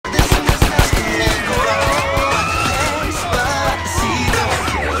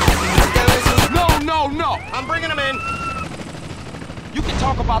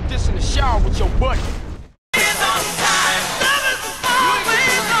the shower with your buddy.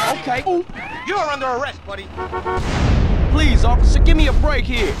 Okay. Ooh. You're under arrest, buddy. Please, officer, give me a break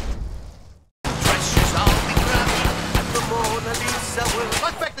here.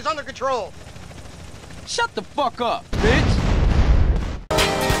 Suspect is under control. Shut the fuck up, bitch.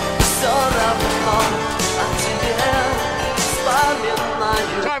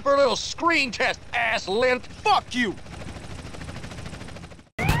 Time for a little screen test, ass lint. Fuck you.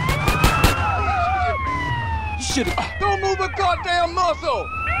 You should've... Don't move a goddamn muscle.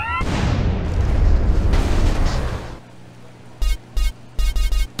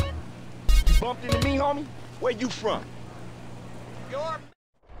 You bumped into me, homie? Where you from?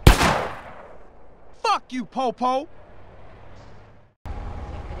 Fuck you, Popo.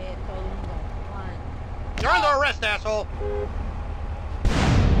 You're under arrest, asshole.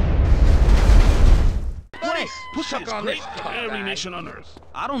 Buddy, Pussy suck is on great. this. Every nation on earth.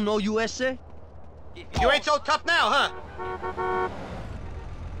 I don't know USA. You ain't so tough now, huh?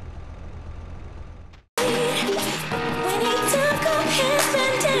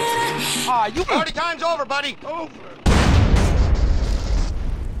 You Party time's over, buddy. Over.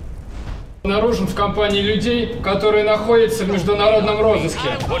 Обнаружен в компании людей, которые находятся в международном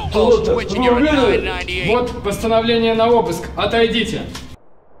розыске. False twitch and you're a 998. Вот постановление на обыск. Отойдите.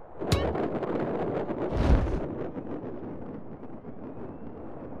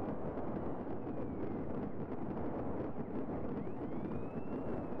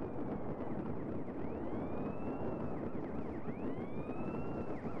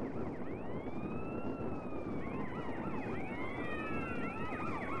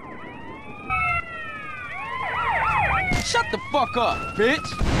 Shut the fuck up, bitch.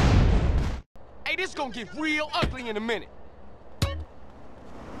 Hey, this gonna get real ugly in a minute.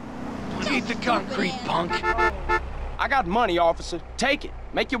 Eat the concrete, punk. I got money, officer. Take it.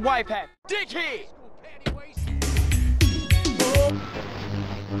 Make your wife happy. Dickhead!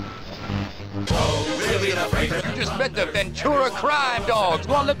 You just met the Ventura crime dogs.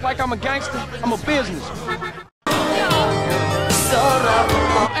 Do I look like I'm a gangster? I'm a business.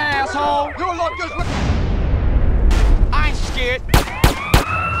 Asshole! You look just... I ain't scared.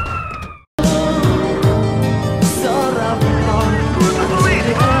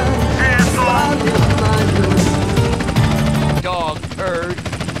 Dog turd.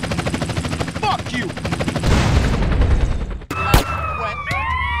 Fuck you!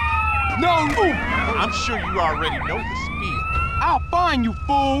 No! Ooh. I'm sure you already know the spiel. I'll find you,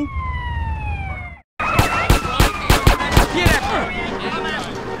 fool! Get at me!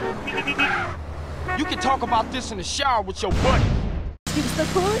 You can talk about this in the shower with your buddy. He was the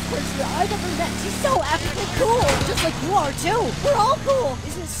coolest person I've ever met. She's so epically cool, just like you are too. We're all cool.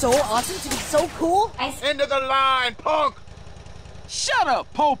 Isn't it so awesome to be so cool? Into the line, punk. Shut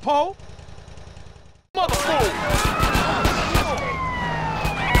up, Popo! Motherfucker!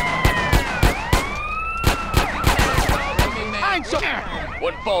 I ain't so...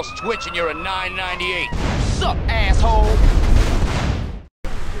 One false twitch and you're a 998. Suck, asshole!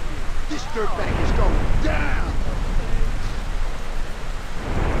 This dirtbag is going down.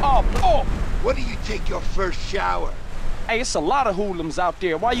 Oh! When do you take your first shower? Hey, it's a lot of hoodlums out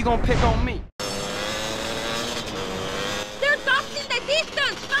there. Why you gonna pick on me? They're dogs in the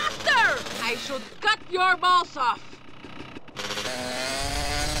distance! Faster! I should cut your balls off.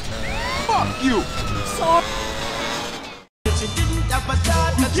 Fuck you! Sorry.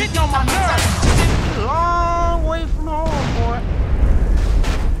 You getting on my nerves! Long way from home, boy.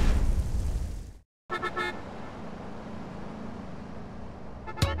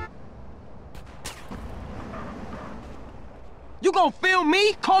 You gonna film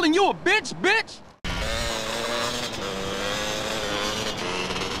me calling you a bitch?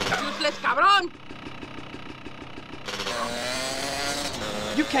 Useless cabron!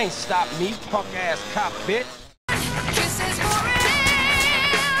 You can't stop me, punk-ass cop bitch.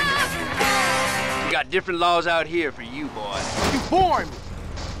 We got different laws out here for you, boy. You boring me.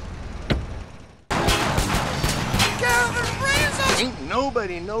 Ain't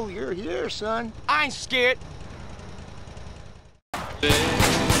nobody know you're here, son. I ain't scared.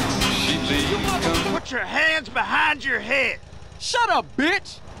 Put your hands behind your head. Shut up,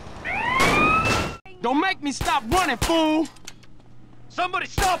 bitch! Don't make me stop running, fool! Somebody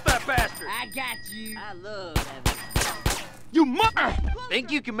stop that bastard! I got you. I love that. You mother!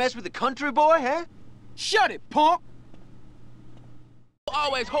 Think you can mess with the country boy, huh? Shut it, punk!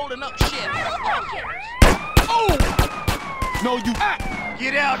 Always holding up shit. Oh! No, you...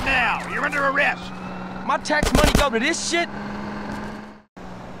 Get out now. You're under arrest. My tax money go to this shit?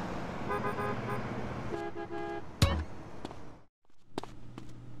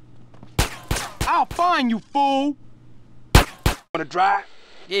 fine, you fool. Wanna drive?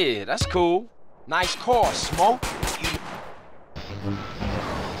 Yeah, that's cool. Nice car, Smoke.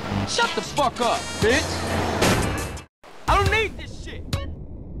 Shut the fuck up, bitch. I don't need this shit.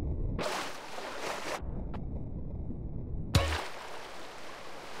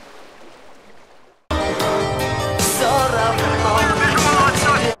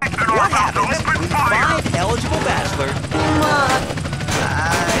 What happens when 5 eligible bachelors?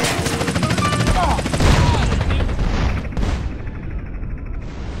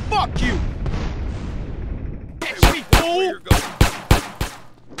 Fuck you. Catch me, fool.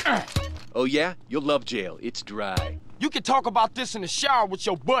 Oh yeah? You'll love jail. It's dry. You can talk about this in the shower with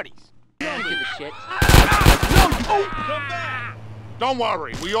your buddies. Don't give a shit. No, you Come back! Don't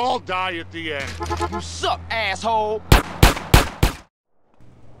worry, we all die at the end. You suck, asshole.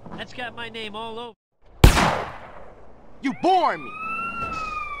 That's got my name all over. You boring me.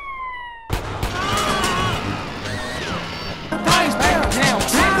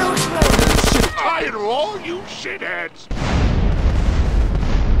 Tired of all you shitheads!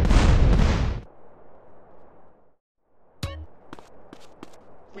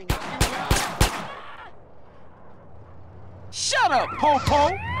 Shut up,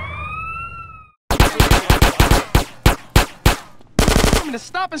 Popo. Want me to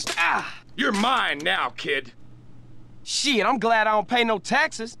stop and You're mine now, kid. Shit, I'm glad I don't pay no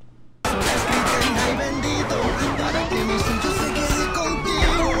taxes.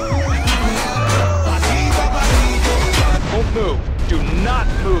 Don't move. Do not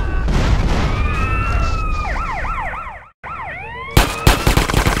move.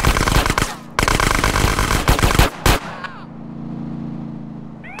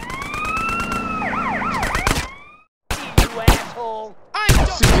 You asshole.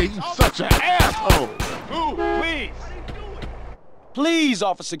 You're such an asshole. Move, please. Please,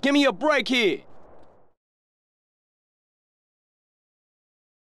 officer, give me a break here.